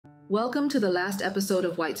Welcome to the last episode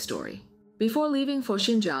of White's story. Before leaving for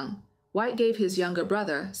Xinjiang, White gave his younger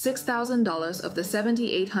brother $6,000 of the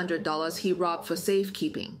 $7,800 he robbed for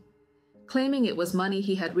safekeeping, claiming it was money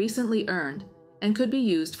he had recently earned and could be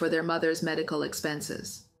used for their mother's medical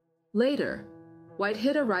expenses. Later, White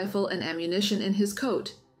hid a rifle and ammunition in his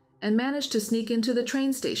coat and managed to sneak into the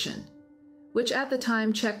train station, which at the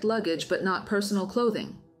time checked luggage but not personal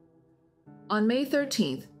clothing. On May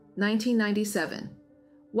 13, 1997,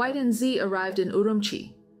 White and Z arrived in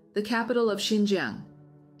Urumqi, the capital of Xinjiang,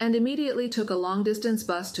 and immediately took a long-distance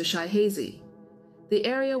bus to Shihazi, the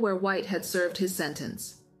area where White had served his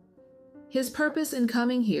sentence. His purpose in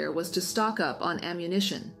coming here was to stock up on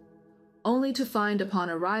ammunition, only to find upon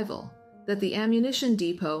arrival that the ammunition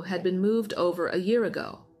depot had been moved over a year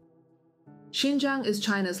ago. Xinjiang is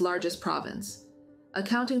China's largest province,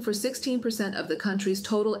 accounting for 16% of the country's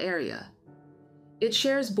total area. It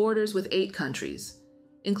shares borders with 8 countries,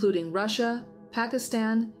 including Russia,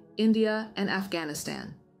 Pakistan, India, and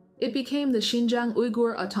Afghanistan. It became the Xinjiang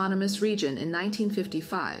Uyghur Autonomous Region in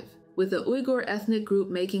 1955, with the Uyghur ethnic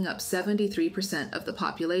group making up 73% of the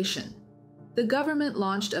population. The government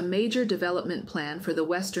launched a major development plan for the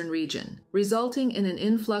western region, resulting in an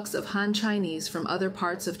influx of Han Chinese from other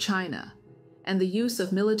parts of China, and the use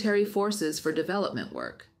of military forces for development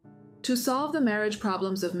work. To solve the marriage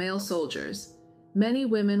problems of male soldiers, many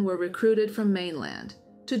women were recruited from mainland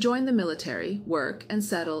to join the military, work, and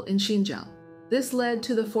settle in Xinjiang. This led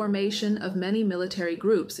to the formation of many military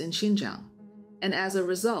groups in Xinjiang, and as a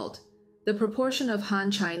result, the proportion of Han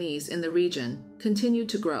Chinese in the region continued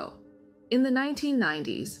to grow. In the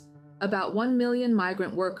 1990s, about 1 million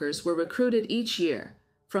migrant workers were recruited each year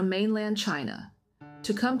from mainland China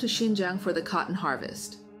to come to Xinjiang for the cotton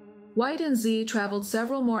harvest. White and Z traveled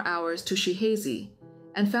several more hours to Shihazi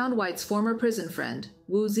and found White's former prison friend,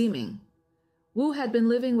 Wu Ziming. Wu had been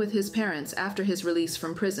living with his parents after his release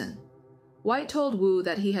from prison. White told Wu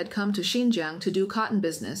that he had come to Xinjiang to do cotton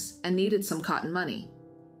business and needed some cotton money.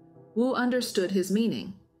 Wu understood his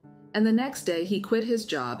meaning, and the next day he quit his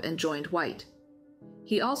job and joined White.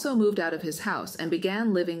 He also moved out of his house and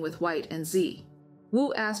began living with White and Z.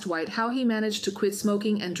 Wu asked White how he managed to quit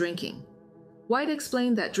smoking and drinking. White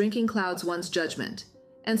explained that drinking clouds one's judgment,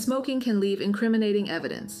 and smoking can leave incriminating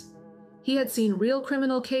evidence. He had seen real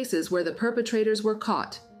criminal cases where the perpetrators were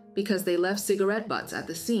caught because they left cigarette butts at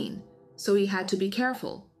the scene, so he had to be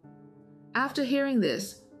careful. After hearing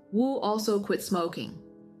this, Wu also quit smoking.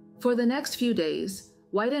 For the next few days,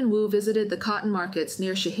 White and Wu visited the cotton markets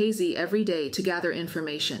near Shihazi every day to gather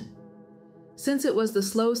information. Since it was the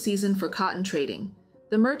slow season for cotton trading,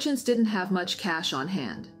 the merchants didn't have much cash on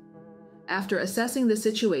hand. After assessing the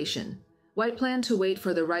situation, White planned to wait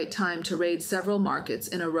for the right time to raid several markets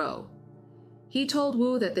in a row. He told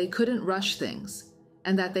Wu that they couldn't rush things,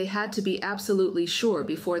 and that they had to be absolutely sure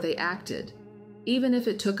before they acted, even if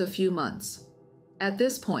it took a few months. At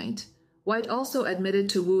this point, White also admitted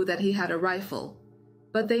to Wu that he had a rifle,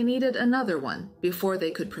 but they needed another one before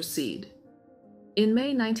they could proceed. In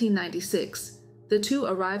May 1996, the two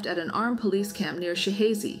arrived at an armed police camp near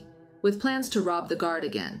Shihazi, with plans to rob the guard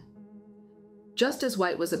again. Just as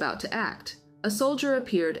White was about to act, a soldier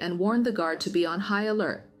appeared and warned the guard to be on high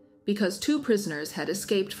alert because 2 prisoners had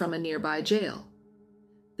escaped from a nearby jail.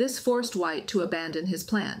 This forced White to abandon his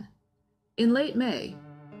plan. In late May,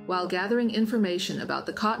 while gathering information about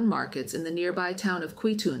the cotton markets in the nearby town of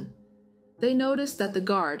Quitun, they noticed that the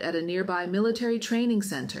guard at a nearby military training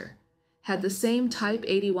center had the same Type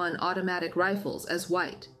 81 automatic rifles as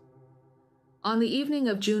White. On the evening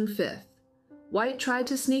of June 5th, White tried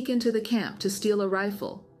to sneak into the camp to steal a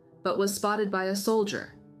rifle, but was spotted by a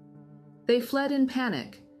soldier. They fled in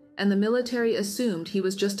panic, and the military assumed he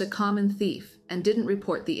was just a common thief and didn't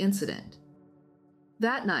report the incident.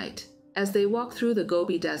 That night, as they walked through the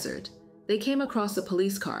Gobi Desert, they came across a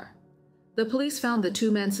police car. The police found the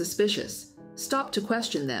 2 men suspicious, stopped to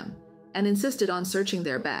question them, and insisted on searching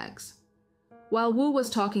their bags. While Wu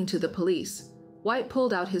was talking to the police, White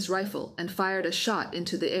pulled out his rifle and fired a shot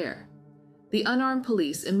into the air. The unarmed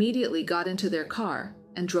police immediately got into their car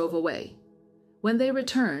and drove away. When they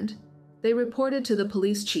returned, they reported to the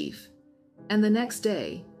police chief, and the next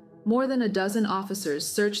day, more than a dozen officers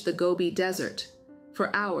searched the Gobi Desert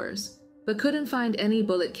for hours, but couldn't find any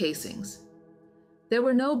bullet casings. There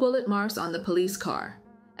were no bullet marks on the police car,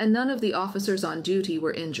 and none of the officers on duty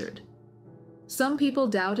were injured. Some people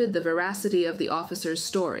doubted the veracity of the officer's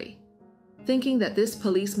story, thinking that this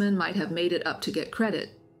policeman might have made it up to get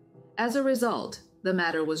credit. As a result, the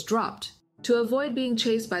matter was dropped. To avoid being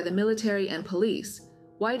chased by the military and police,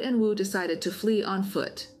 White and Wu decided to flee on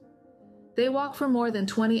foot. They walked for more than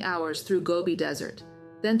 20 hours through Gobi Desert,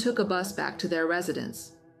 then took a bus back to their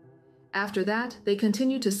residence. After that, they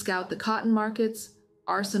continued to scout the cotton markets,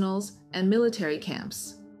 arsenals, and military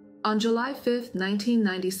camps. On July 5,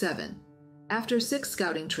 1997, after 6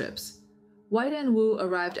 scouting trips, White and Wu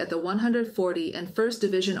arrived at the 140 and 1st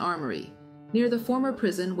Division Armory, near the former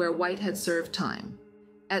prison where White had served time.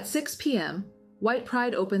 At 6 p.m., White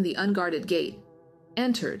pried open the unguarded gate,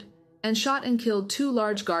 entered, and shot and killed 2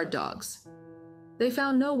 large guard dogs. They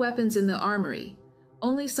found no weapons in the armory,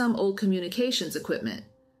 only some old communications equipment,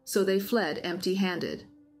 so they fled empty-handed.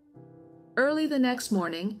 Early the next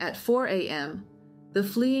morning, at 4 a.m., the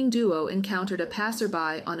fleeing duo encountered a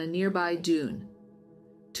passerby on a nearby dune.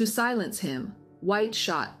 To silence him, White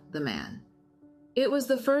shot the man. It was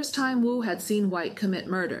the first time Wu had seen White commit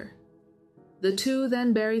murder. The two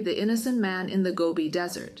then buried the innocent man in the Gobi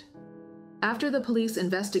Desert. After the police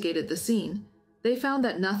investigated the scene, they found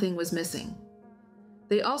that nothing was missing.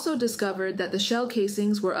 They also discovered that the shell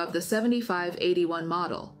casings were of the 7581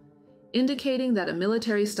 model, indicating that a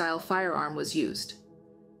military-style firearm was used.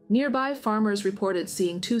 Nearby farmers reported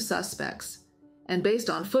seeing 2 suspects, and based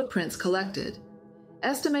on footprints collected,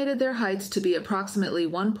 estimated their heights to be approximately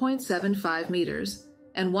 1.75 meters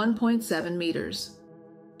and 1.7 meters.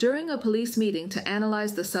 During a police meeting to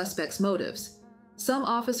analyze the suspects' motives, some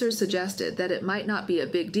officers suggested that it might not be a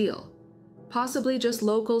big deal, possibly just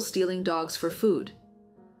locals stealing dogs for food.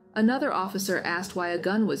 Another officer asked why a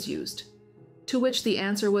gun was used, to which the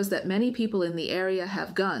answer was that many people in the area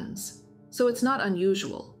have guns, so it's not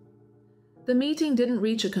unusual. The meeting didn't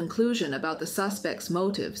reach a conclusion about the suspects'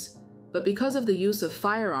 motives, but because of the use of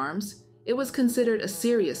firearms, it was considered a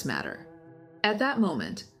serious matter. At that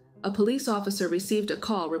moment, a police officer received a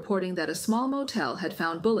call reporting that a small motel had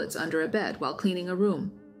found bullets under a bed while cleaning a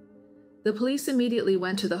room. The police immediately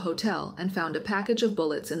went to the hotel and found a package of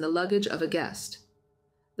bullets in the luggage of a guest.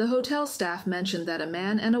 The hotel staff mentioned that a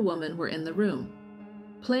man and a woman were in the room.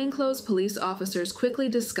 Plainclothes police officers quickly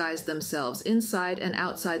disguised themselves inside and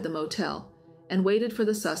outside the motel and waited for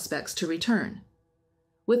the suspects to return.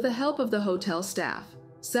 With the help of the hotel staff,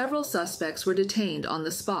 several suspects were detained on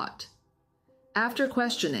the spot. After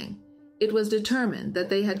questioning, it was determined that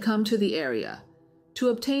they had come to the area to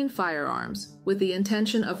obtain firearms with the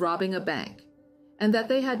intention of robbing a bank, and that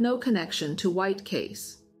they had no connection to White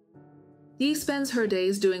case. Dee spends her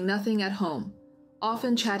days doing nothing at home,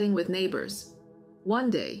 often chatting with neighbors. One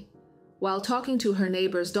day, while talking to her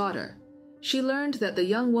neighbor's daughter, she learned that the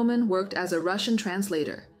young woman worked as a Russian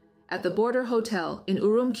translator at the border hotel in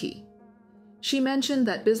Urumqi. She mentioned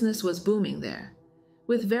that business was booming there,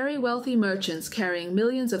 with very wealthy merchants carrying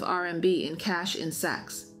millions of RMB in cash in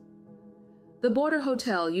sacks. The border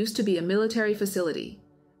hotel used to be a military facility,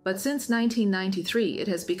 but since 1993 it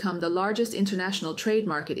has become the largest international trade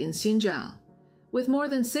market in Xinjiang, with more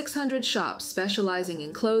than 600 shops specializing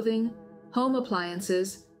in clothing, home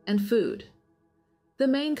appliances, and food. The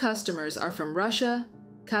main customers are from Russia,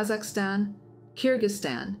 Kazakhstan,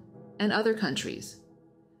 Kyrgyzstan, and other countries.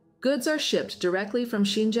 Goods are shipped directly from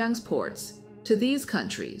Xinjiang's ports to these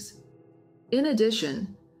countries. In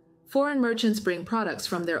addition, foreign merchants bring products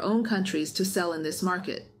from their own countries to sell in this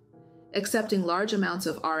market, accepting large amounts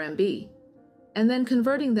of RMB, and then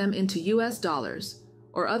converting them into US dollars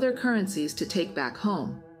or other currencies to take back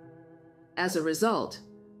home. As a result,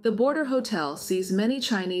 the border hotel sees many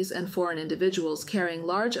Chinese and foreign individuals carrying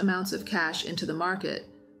large amounts of cash into the market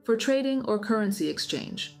for trading or currency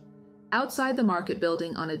exchange, outside the market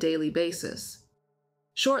building on a daily basis.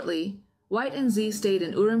 Shortly, White and Z stayed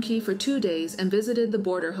in Urumqi for 2 days and visited the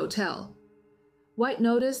border hotel. White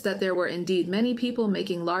noticed that there were indeed many people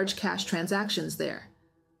making large cash transactions there,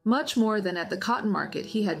 much more than at the cotton market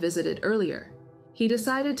he had visited earlier. He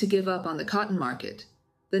decided to give up on the cotton market.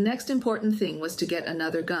 The next important thing was to get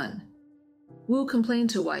another gun. Wu complained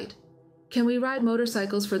to White, "Can we ride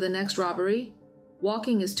motorcycles for the next robbery?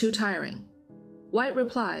 Walking is too tiring." White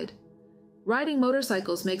replied, "Riding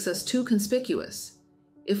motorcycles makes us too conspicuous.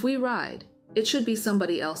 If we ride, it should be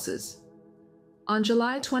somebody else's." On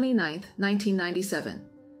July 29, 1997,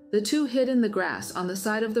 the two hid in the grass on the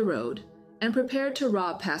side of the road and prepared to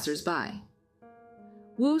rob passers-by.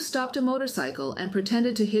 Wu stopped a motorcycle and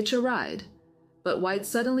pretended to hitch a ride, but White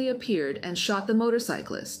suddenly appeared and shot the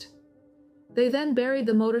motorcyclist. They then buried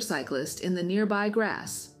the motorcyclist in the nearby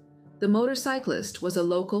grass. The motorcyclist was a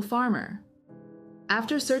local farmer.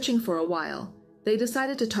 After searching for a while, they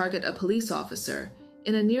decided to target a police officer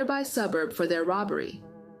in a nearby suburb for their robbery.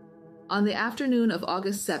 On the afternoon of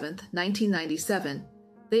August 7, 1997,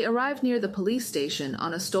 they arrived near the police station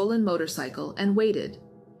on a stolen motorcycle and waited.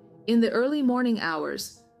 In the early morning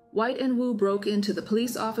hours, White and Wu broke into the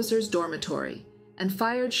police officer's dormitory and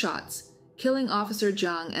fired shots, killing Officer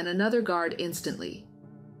Jiang and another guard instantly.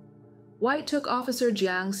 White took Officer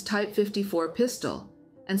Jiang's Type 54 pistol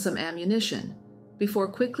and some ammunition before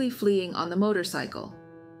quickly fleeing on the motorcycle.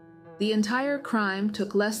 The entire crime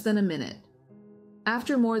took less than a minute.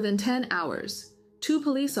 After more than 10 hours, 2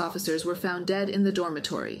 police officers were found dead in the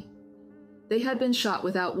dormitory. They had been shot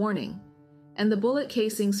without warning, and the bullet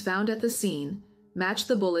casings found at the scene matched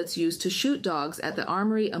the bullets used to shoot dogs at the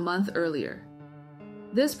armory a month earlier.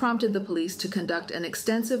 This prompted the police to conduct an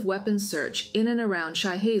extensive weapons search in and around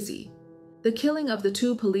Shihazi. The killing of the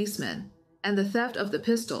 2 policemen and the theft of the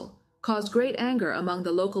pistol caused great anger among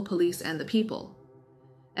the local police and the people,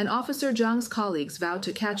 and Officer Jiang's colleagues vowed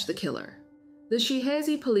to catch the killer. The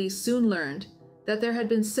Shihazi police soon learned that there had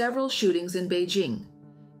been several shootings in Beijing,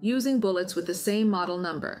 using bullets with the same model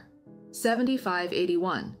number,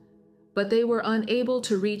 7581, but they were unable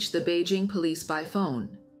to reach the Beijing police by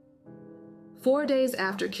phone. 4 days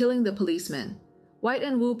after killing the policeman, White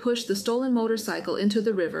and Wu pushed the stolen motorcycle into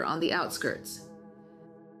the river on the outskirts.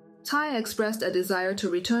 Tai expressed a desire to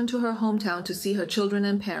return to her hometown to see her children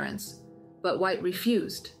and parents, but White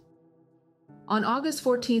refused. On August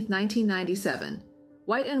 14, 1997,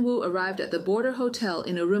 White and Wu arrived at the border hotel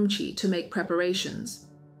in Urumqi to make preparations.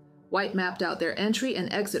 White mapped out their entry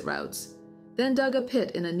and exit routes, then dug a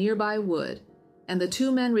pit in a nearby wood, and the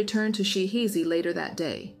 2 men returned to Shihazi later that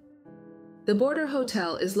day. The border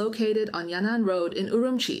hotel is located on Yan'an Road in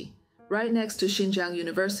Urumqi, right next to Xinjiang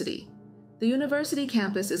University. The university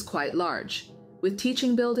campus is quite large, with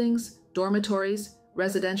teaching buildings, dormitories,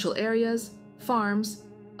 residential areas, farms,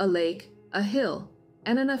 a lake, a hill,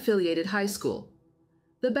 and an affiliated high school.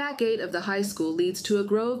 The back gate of the high school leads to a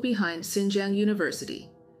grove behind Xinjiang University,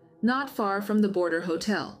 not far from the border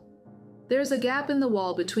hotel. There's a gap in the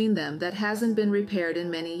wall between them that hasn't been repaired in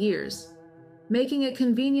many years, making it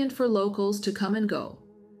convenient for locals to come and go,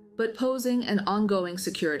 but posing an ongoing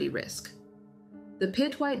security risk. The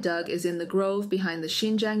pit White dug is in the grove behind the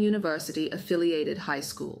Xinjiang University affiliated high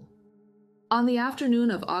school. On the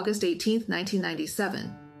afternoon of August 18,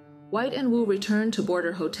 1997, White and Wu returned to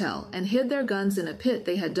Border Hotel and hid their guns in a pit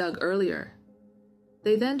they had dug earlier.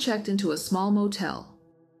 They then checked into a small motel.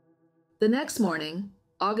 The next morning,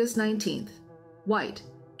 August 19th, White,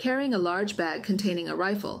 carrying a large bag containing a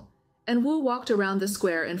rifle, and Wu walked around the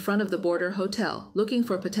square in front of the Border Hotel looking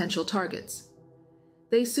for potential targets.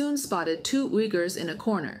 They soon spotted 2 Uyghurs in a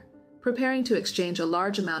corner, preparing to exchange a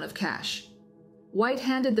large amount of cash. White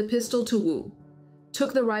handed the pistol to Wu,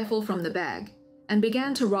 took the rifle from the bag, and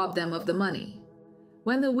began to rob them of the money.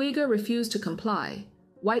 When the Uyghur refused to comply,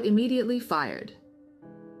 White immediately fired.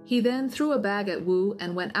 He then threw a bag at Wu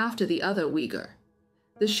and went after the other Uyghur.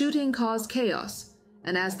 The shooting caused chaos,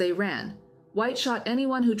 and as they ran, White shot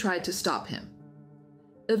anyone who tried to stop him.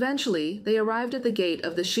 Eventually, they arrived at the gate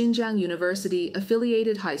of the Xinjiang University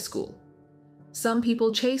affiliated high school. Some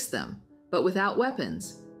people chased them, but without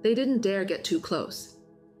weapons, they didn't dare get too close.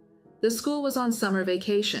 The school was on summer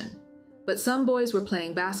vacation, but some boys were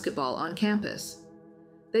playing basketball on campus.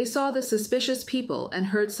 They saw the suspicious people and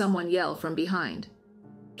heard someone yell from behind,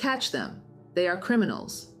 "Catch them, they are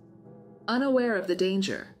criminals." Unaware of the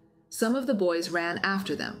danger, some of the boys ran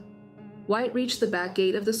after them. White reached the back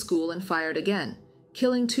gate of the school and fired again,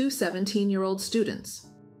 killing 2 17-year-old students.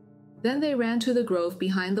 Then they ran to the grove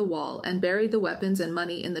behind the wall and buried the weapons and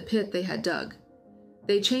money in the pit they had dug.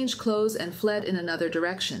 They changed clothes and fled in another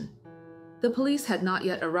direction. The police had not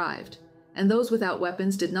yet arrived, and those without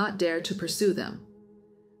weapons did not dare to pursue them.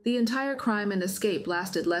 The entire crime and escape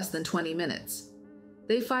lasted less than 20 minutes.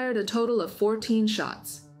 They fired a total of 14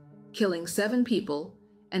 shots, killing 7 people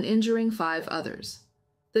and injuring 5 others.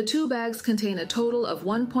 The 2 bags contain a total of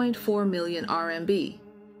 1.4 million RMB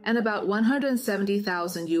and about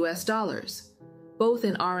 170,000 US dollars, both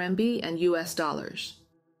in RMB and US dollars.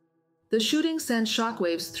 The shooting sent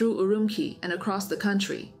shockwaves through Urumqi and across the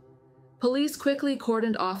country. Police quickly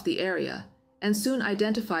cordoned off the area and soon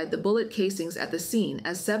identified the bullet casings at the scene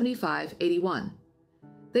as 7581.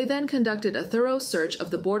 They then conducted a thorough search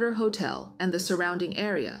of the border hotel and the surrounding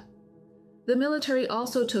area. The military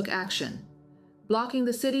also took action, blocking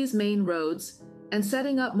the city's main roads and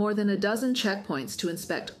setting up more than a dozen checkpoints to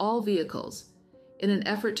inspect all vehicles in an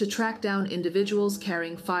effort to track down individuals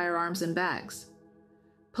carrying firearms and bags.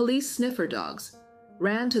 Police sniffer dogs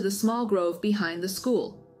ran to the small grove behind the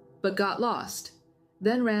school, but got lost,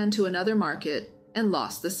 then ran to another market and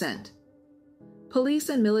lost the scent. Police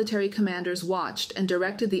and military commanders watched and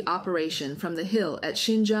directed the operation from the hill at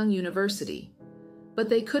Xinjiang University, but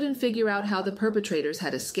they couldn't figure out how the perpetrators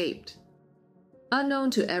had escaped.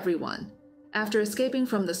 Unknown to everyone, after escaping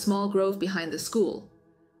from the small grove behind the school,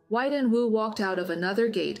 White and Wu walked out of another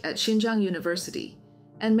gate at Xinjiang University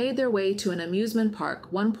and made their way to an amusement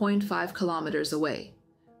park 1.5 kilometers away,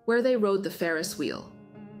 where they rode the Ferris wheel.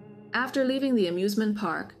 After leaving the amusement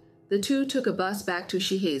park, the two took a bus back to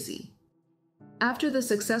Shihezi. After the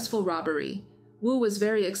successful robbery, Wu was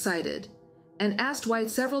very excited and asked White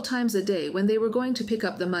several times a day when they were going to pick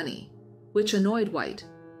up the money, which annoyed White.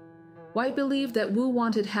 White believed that Wu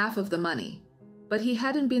wanted half of the money, but he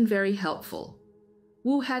hadn't been very helpful.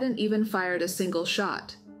 Wu hadn't even fired a single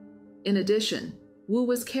shot. In addition, Wu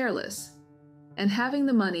was careless, and having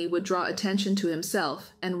the money would draw attention to himself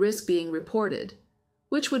and risk being reported,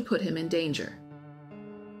 which would put him in danger.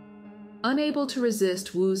 Unable to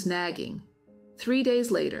resist Wu's nagging, 3 days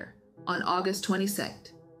later, on August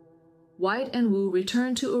 22nd, White and Wu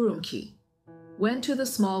returned to Urumqi, went to the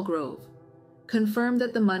small grove, confirmed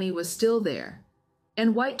that the money was still there,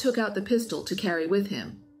 and White took out the pistol to carry with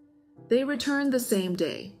him. They returned the same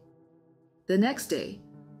day. The next day,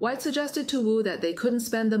 White suggested to Wu that they couldn't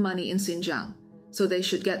spend the money in Xinjiang, so they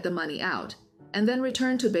should get the money out, and then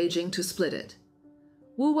return to Beijing to split it.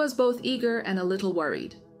 Wu was both eager and a little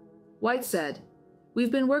worried. White said,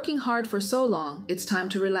 "We've been working hard for so long, it's time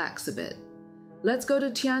to relax a bit. Let's go to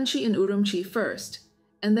Tianqi and Urumqi first,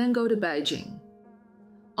 and then go to Beijing."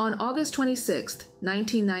 On August 26,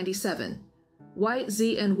 1997, White,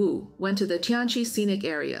 Z, and Wu went to the Tianqi scenic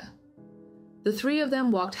area. The three of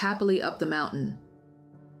them walked happily up the mountain.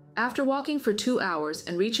 After walking for 2 hours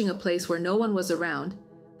and reaching a place where no one was around,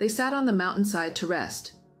 they sat on the mountainside to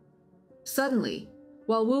rest. Suddenly,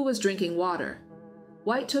 while Wu was drinking water,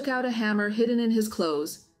 White took out a hammer hidden in his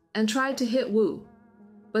clothes and tried to hit Wu,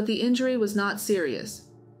 but the injury was not serious.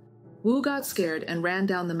 Wu got scared and ran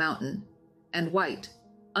down the mountain, and White,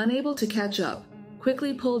 unable to catch up,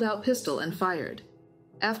 quickly pulled out pistol and fired.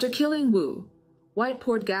 After killing Wu, White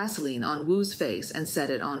poured gasoline on Wu's face and set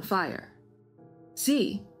it on fire.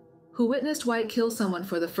 Z, who witnessed White kill someone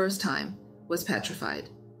for the first time, was petrified.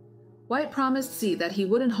 White promised Z that he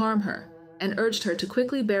wouldn't harm her and urged her to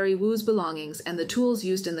quickly bury Wu's belongings and the tools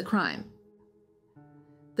used in the crime.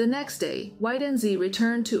 The next day, White and Z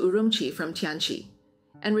returned to Urumqi from Tianqi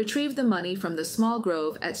and retrieved the money from the small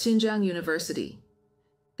grove at Xinjiang University.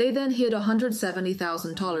 They then hid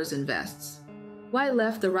 $170,000 in vests. White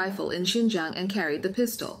left the rifle in Xinjiang and carried the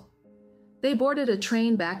pistol. They boarded a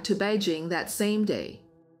train back to Beijing that same day.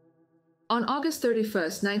 On August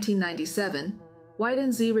 31, 1997, White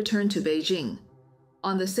and Z returned to Beijing.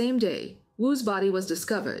 On the same day, Wu's body was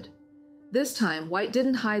discovered. This time, White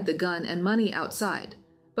didn't hide the gun and money outside,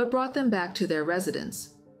 but brought them back to their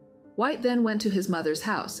residence. White then went to his mother's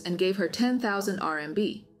house and gave her 10,000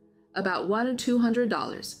 RMB, about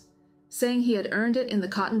 $1,200, saying he had earned it in the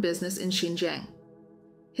cotton business in Xinjiang.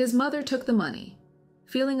 His mother took the money,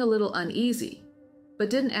 feeling a little uneasy, but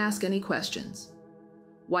didn't ask any questions.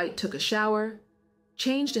 White took a shower,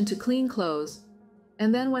 changed into clean clothes,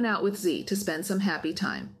 and then went out with Z to spend some happy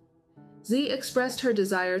time. Z expressed her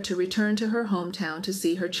desire to return to her hometown to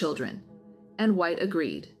see her children, and White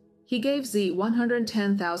agreed. He gave Z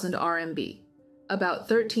 110,000 RMB, about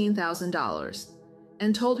 $13,000,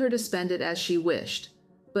 and told her to spend it as she wished,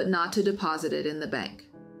 but not to deposit it in the bank.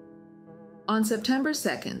 On September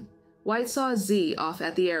 2nd, White saw Z off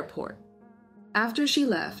at the airport. After she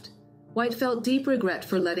left, White felt deep regret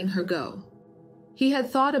for letting her go. He had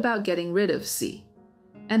thought about getting rid of Z,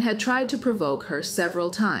 and had tried to provoke her several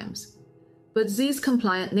times, but Z's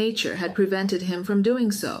compliant nature had prevented him from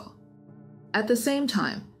doing so. At the same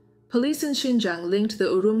time, police in Xinjiang linked the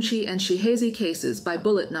Urumqi and Shihezi cases by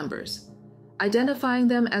bullet numbers, identifying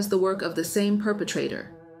them as the work of the same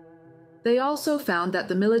perpetrator. They also found that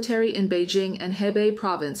the military in Beijing and Hebei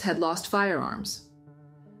province had lost firearms.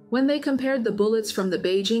 When they compared the bullets from the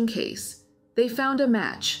Beijing case, they found a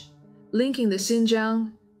match, linking the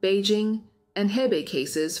Xinjiang, Beijing, and Hebei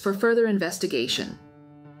cases for further investigation.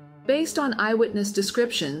 Based on eyewitness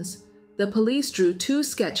descriptions, the police drew 2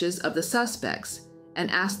 sketches of the suspects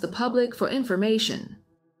and asked the public for information.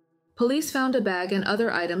 Police found a bag and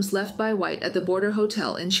other items left by White at the border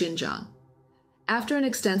hotel in Xinjiang. After an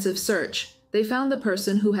extensive search, they found the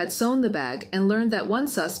person who had sewn the bag and learned that one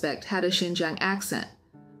suspect had a Xinjiang accent,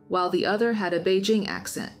 while the other had a Beijing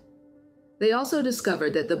accent. They also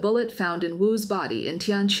discovered that the bullet found in Wu's body in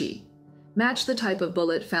Tianqi matched the type of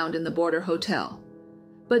bullet found in the border hotel,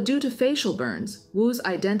 but due to facial burns, Wu's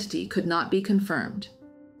identity could not be confirmed.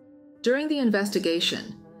 During the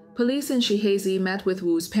investigation, police in Shihezi met with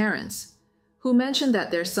Wu's parents, who mentioned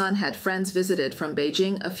that their son had friends visited from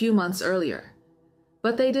Beijing a few months earlier,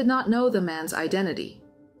 but they did not know the man's identity.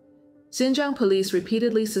 Xinjiang police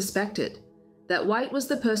repeatedly suspected that White was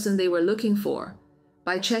the person they were looking for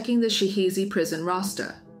by checking the Shihezy prison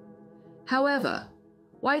roster. However,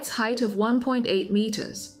 White's height of 1.8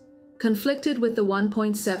 meters conflicted with the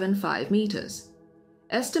 1.75 meters,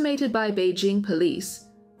 estimated by Beijing police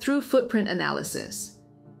through footprint analysis.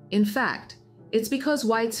 In fact, it's because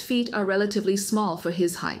White's feet are relatively small for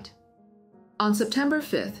his height. On September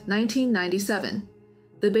 5, 1997,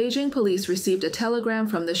 the Beijing police received a telegram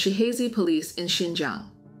from the Shihezy police in Xinjiang.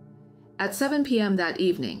 At 7 p.m. that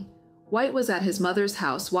evening, White was at his mother's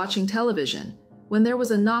house watching television when there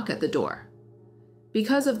was a knock at the door.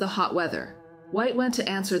 Because of the hot weather, White went to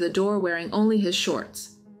answer the door wearing only his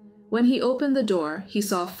shorts. When he opened the door, he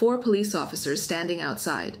saw 4 police officers standing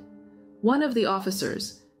outside. One of the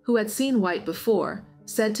officers, who had seen White before,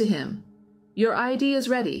 said to him, "Your ID is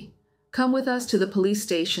ready. Come with us to the police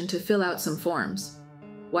station to fill out some forms."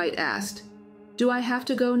 White asked, "Do I have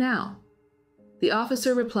to go now?" The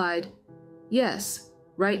officer replied, "Yes,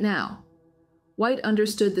 right now." White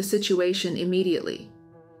understood the situation immediately.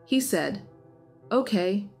 He said,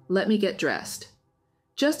 "Okay, let me get dressed."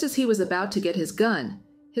 Just as he was about to get his gun,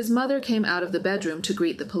 his mother came out of the bedroom to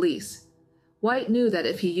greet the police. White knew that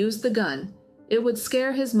if he used the gun, it would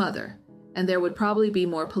scare his mother, and there would probably be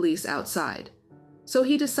more police outside. So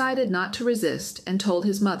he decided not to resist and told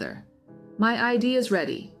his mother, "My ID is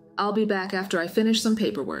ready. I'll be back after I finish some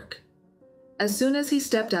paperwork." As soon as he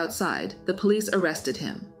stepped outside, the police arrested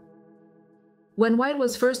him. When White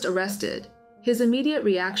was first arrested, his immediate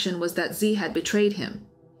reaction was that Z had betrayed him.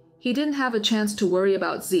 He didn't have a chance to worry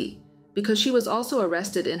about Z, because she was also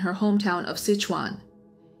arrested in her hometown of Sichuan.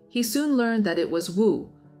 He soon learned that it was Wu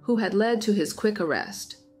who had led to his quick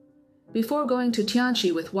arrest. Before going to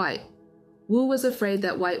Tianqi with White, Wu was afraid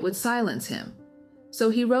that White would silence him, so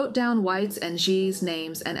he wrote down White's and Xi's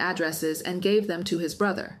names and addresses and gave them to his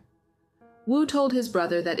brother. Wu told his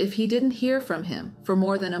brother that if he didn't hear from him for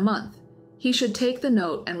more than a month, he should take the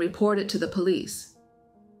note and report it to the police.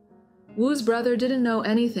 Wu's brother didn't know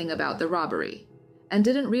anything about the robbery and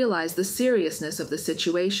didn't realize the seriousness of the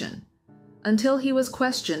situation until he was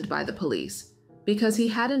questioned by the police because he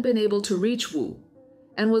hadn't been able to reach Wu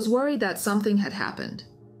and was worried that something had happened.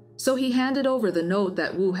 So he handed over the note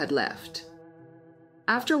that Wu had left.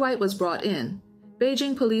 After White was brought in,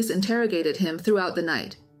 Beijing police interrogated him throughout the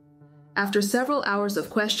night. After several hours of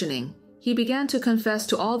questioning, he began to confess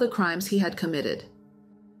to all the crimes he had committed.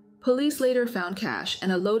 Police later found cash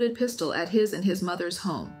and a loaded pistol at his and his mother's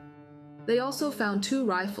home. They also found 2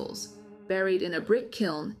 rifles buried in a brick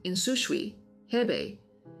kiln in Sushui, Hebei,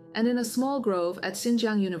 and in a small grove at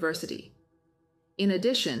Xinjiang University. In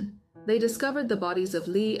addition, they discovered the bodies of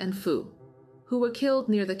Li and Fu, who were killed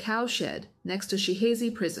near the cow shed next to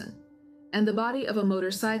Shihezy prison, and the body of a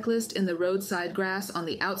motorcyclist in the roadside grass on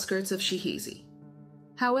the outskirts of Shihezy.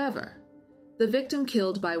 However, the victim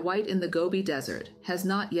killed by White in the Gobi Desert has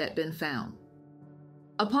not yet been found.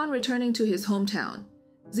 Upon returning to his hometown,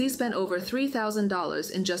 Z spent over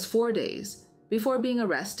 $3,000 in just 4 days before being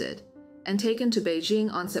arrested and taken to Beijing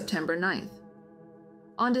on September 9th.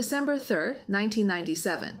 On December 3,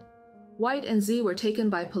 1997, White and Z were taken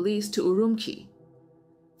by police to Urumqi.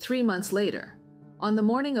 3 months later, on the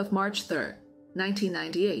morning of March 3,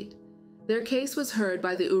 1998, their case was heard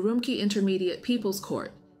by the Urumqi Intermediate People's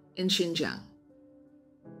Court in Xinjiang.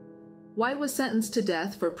 White was sentenced to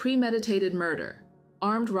death for premeditated murder,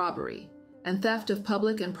 armed robbery, and theft of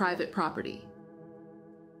public and private property.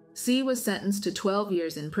 Z was sentenced to 12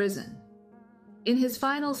 years in prison. In his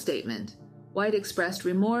final statement, White expressed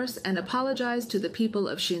remorse and apologized to the people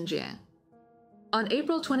of Xinjiang. On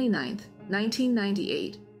April 29,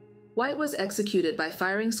 1998, White was executed by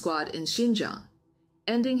firing squad in Xinjiang,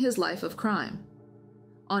 ending his life of crime.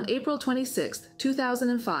 On April 26,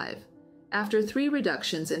 2005, after 3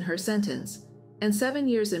 reductions in her sentence and 7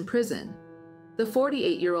 years in prison, the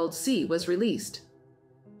 48-year-old C was released.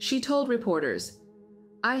 She told reporters,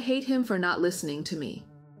 "I hate him for not listening to me."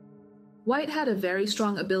 White had a very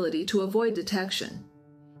strong ability to avoid detection.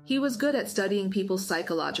 He was good at studying people's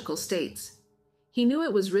psychological states. He knew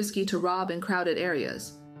it was risky to rob in crowded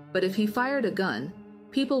areas, but if he fired a gun,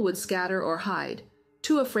 people would scatter or hide,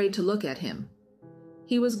 too afraid to look at him.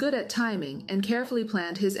 He was good at timing and carefully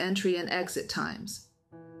planned his entry and exit times.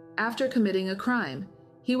 After committing a crime,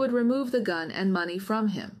 he would remove the gun and money from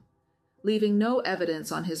him, leaving no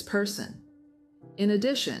evidence on his person. In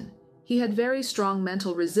addition, he had very strong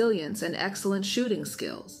mental resilience and excellent shooting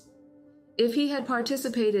skills. If he had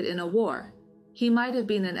participated in a war, he might have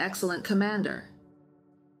been an excellent commander.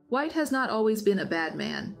 White has not always been a bad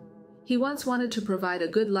man. He once wanted to provide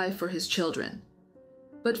a good life for his children.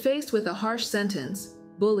 But faced with a harsh sentence,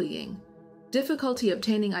 bullying, difficulty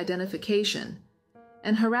obtaining identification,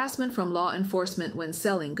 and harassment from law enforcement when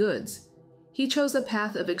selling goods, he chose a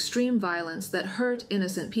path of extreme violence that hurt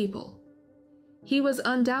innocent people. He was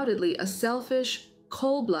undoubtedly a selfish,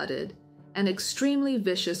 cold-blooded, and extremely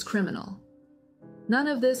vicious criminal. None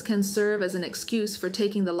of this can serve as an excuse for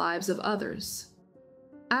taking the lives of others.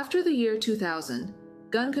 After the year 2000,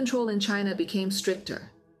 gun control in China became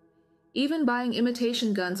stricter. Even buying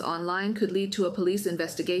imitation guns online could lead to a police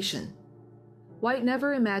investigation. White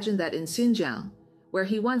never imagined that in Xinjiang, where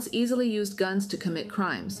he once easily used guns to commit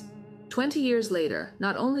crimes, 20 years later,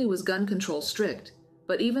 not only was gun control strict,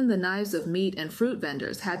 but even the knives of meat and fruit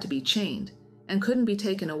vendors had to be chained and couldn't be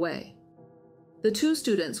taken away. The 2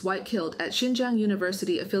 students White killed at Xinjiang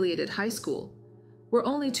University-affiliated high school were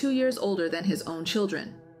only 2 years older than his own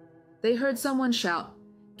children. They heard someone shout,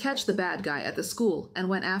 "Catch the bad guy," at the school and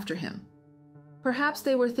went after him. Perhaps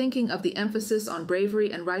they were thinking of the emphasis on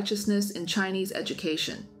bravery and righteousness in Chinese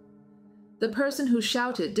education. The person who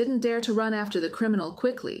shouted didn't dare to run after the criminal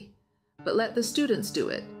quickly, but let the students do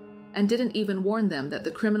it, and didn't even warn them that the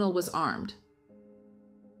criminal was armed.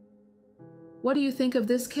 What do you think of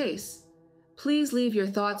this case? Please leave your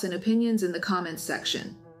thoughts and opinions in the comments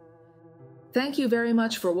section. Thank you very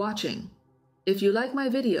much for watching. If you like my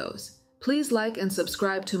videos, please like and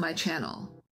subscribe to my channel.